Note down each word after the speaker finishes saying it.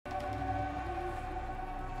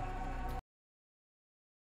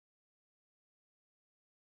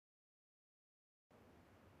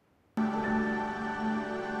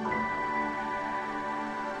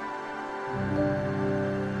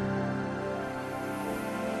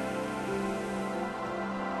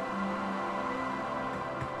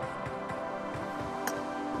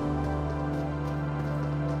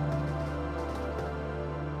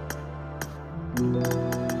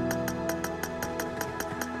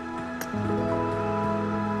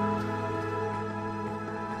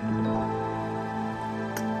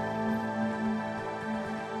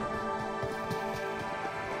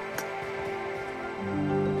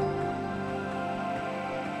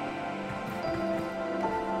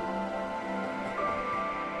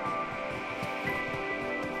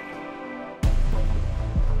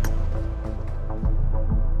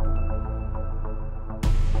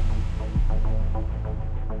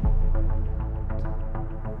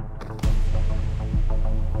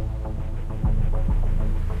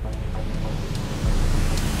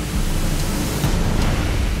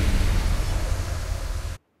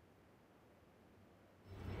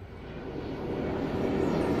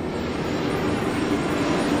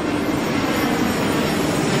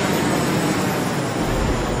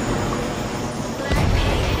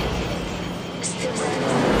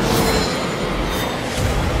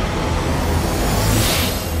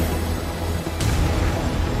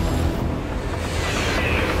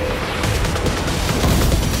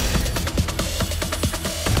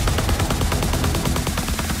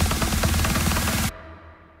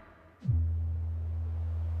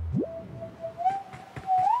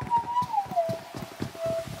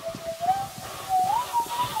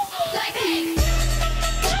Blackpink.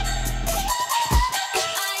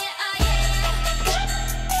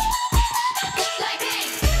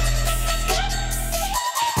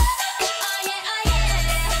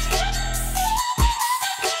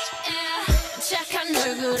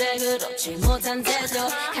 얼굴에 그렇지 못한 태도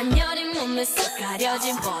간녀린 몸에 쏙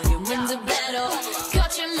가려진 볼륨은 두 배로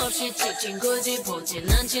거침없이 찍힌 굳이 보진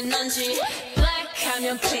않진 않지 Black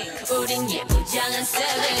하면 pink 우린 예쁘장한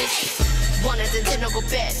savage 원하던 대놓고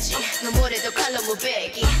뺐지 너무래도 칼로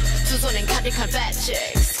무배기 두 손엔 가득한 fat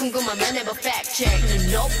checks 궁금하면 해봐 fact check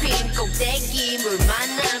눈 높인 꼭대기 물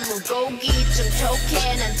만난 물고기 좀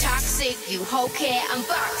톡해 난 toxic 유혹해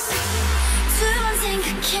unboxing 두 번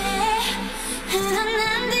생각해 흔한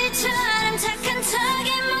남들처럼 착한 척이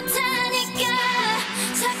못하니까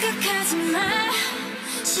착각하지 마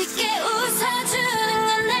쉽게 웃어주는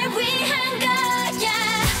건 날 위한 거야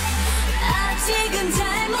아직은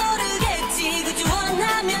잘 모르겠지 그저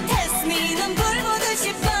원하면 test me 넌 불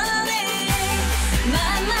보듯이 뻔해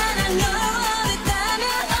만만한 너 원했다면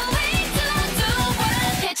always do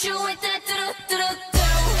what hit you with that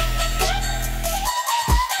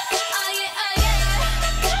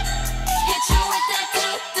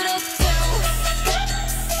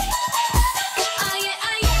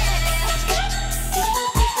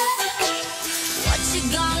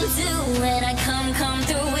do when I come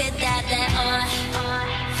through with that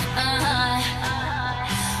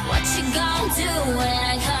What you gon' do when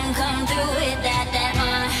I come through with that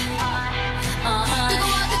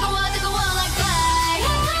뜨거워 like fire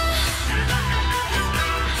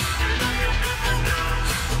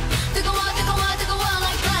뜨거워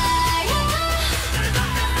like fire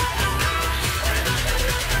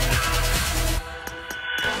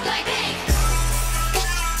Blackpink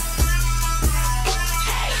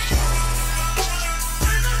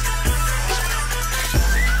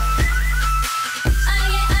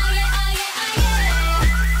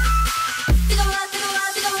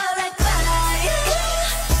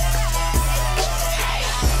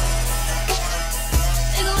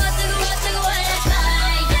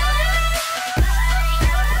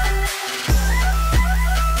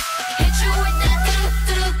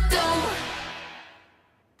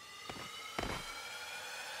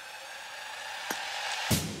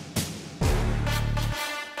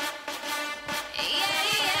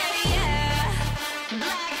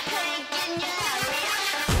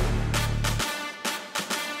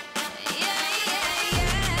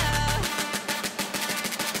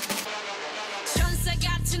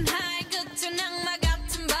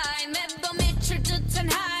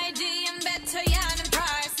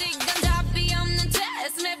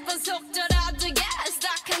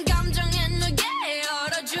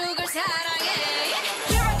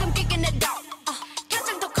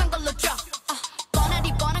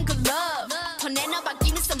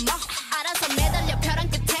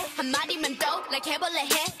like 해볼래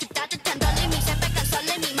해 그 따뜻한 떨림이 새빨간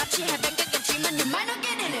설렘이 마치 해변가겠지만 you might not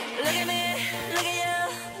get in it Look at me, look at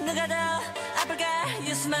you 누가 더 아플까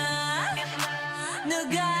you smile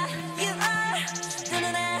누가 you are 두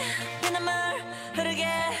눈에 피눈물 흐르게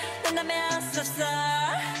된다면 so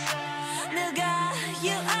sorry 누가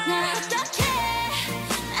you are 난 어떡해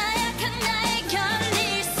나약한 나에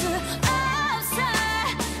견딜 수 없어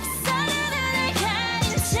서로를 가린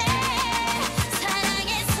채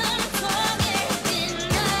사랑의 손톱을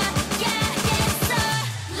빗나가겠어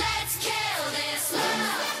Let's kill this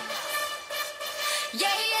love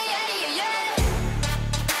Yeah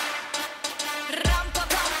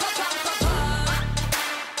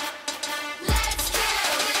Let's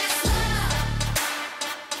kill this love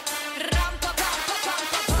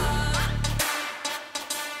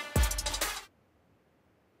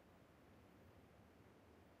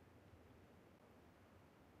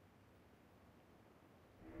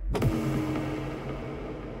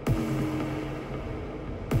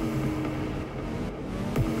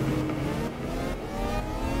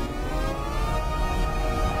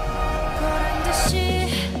보란 듯이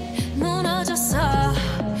무너졌어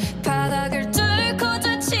바닥을 뚫고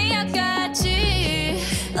저 지하까지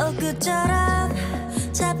엊그처럼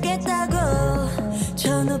잡겠다고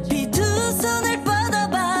저 높이 두 손을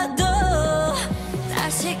뻗어봐도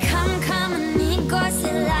다시 캄캄한 이곳에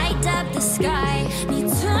light up the sky 네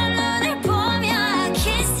두 눈을 보며 I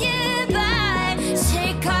kiss you bye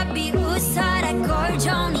실컷 비웃어라 꼴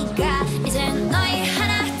좋으니까 이젠 너희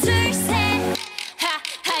하나 둘 셋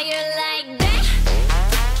How you like that?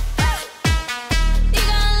 You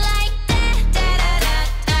gon' like that?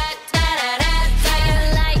 Da-da-da-da-da-da-da. How you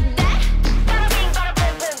like that?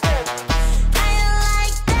 How you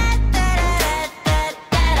like that?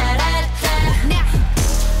 Da-da-da-da-da-da-da. Now,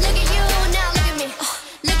 look at you, now look at me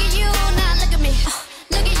Look at you,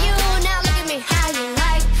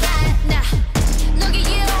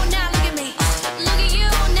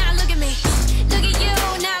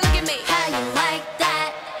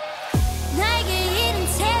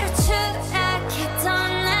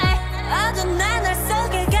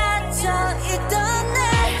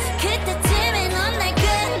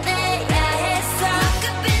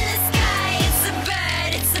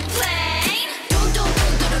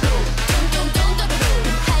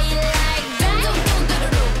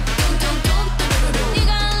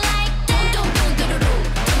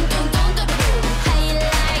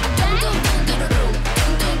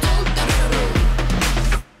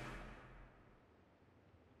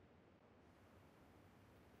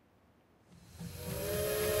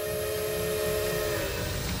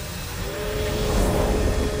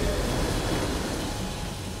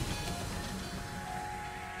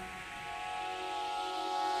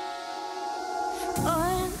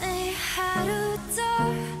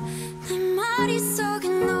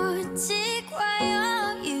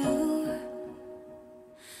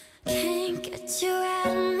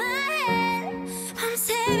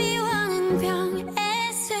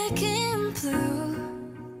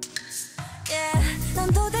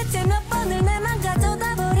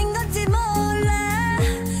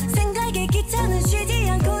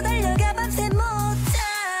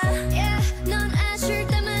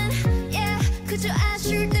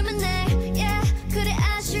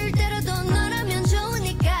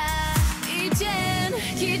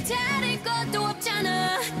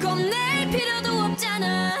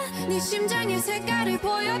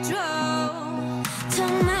 보여줘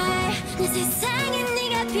정말 내 세상에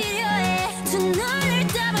네가 필요해